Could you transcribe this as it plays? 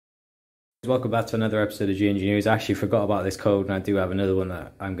Welcome back to another episode of GNG News. I actually forgot about this code, and I do have another one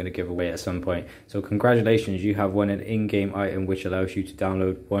that I'm going to give away at some point. So congratulations, you have won an in-game item which allows you to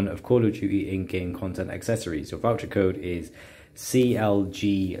download one of Call of Duty in-game content accessories. Your voucher code is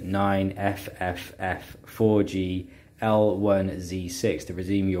CLG9FFF4GL1Z6. To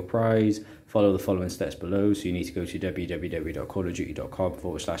redeem your prize, follow the following steps below. So you need to go to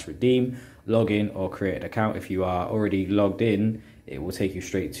www.callofduty.com/redeem, log in or create an account. If you are already logged in, it will take you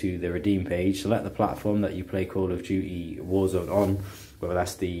straight to the redeem page. Select the platform that you play Call of Duty Warzone on, whether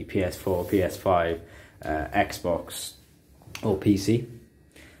that's the PS4, PS5, Xbox or PC.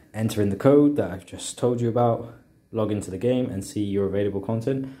 Enter in the code that I've just told you about, log into the game and see your available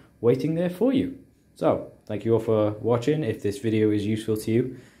content waiting there for you. So, thank you all for watching. If this video is useful to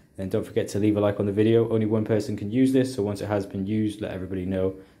you, then don't forget to leave a like on the video. Only one person can use this, so once it has been used, let everybody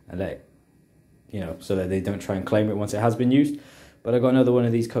know and so that they don't try and claim it once it has been used. But I've got another one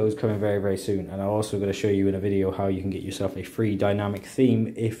of these codes coming very, very soon. And I'm also going to show you in a video how you can get yourself a free dynamic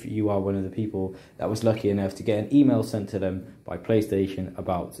theme if you are one of the people that was lucky enough to get an email sent to them by PlayStation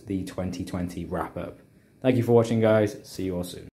about the 2020 wrap-up. Thank you for watching, guys. See you all soon.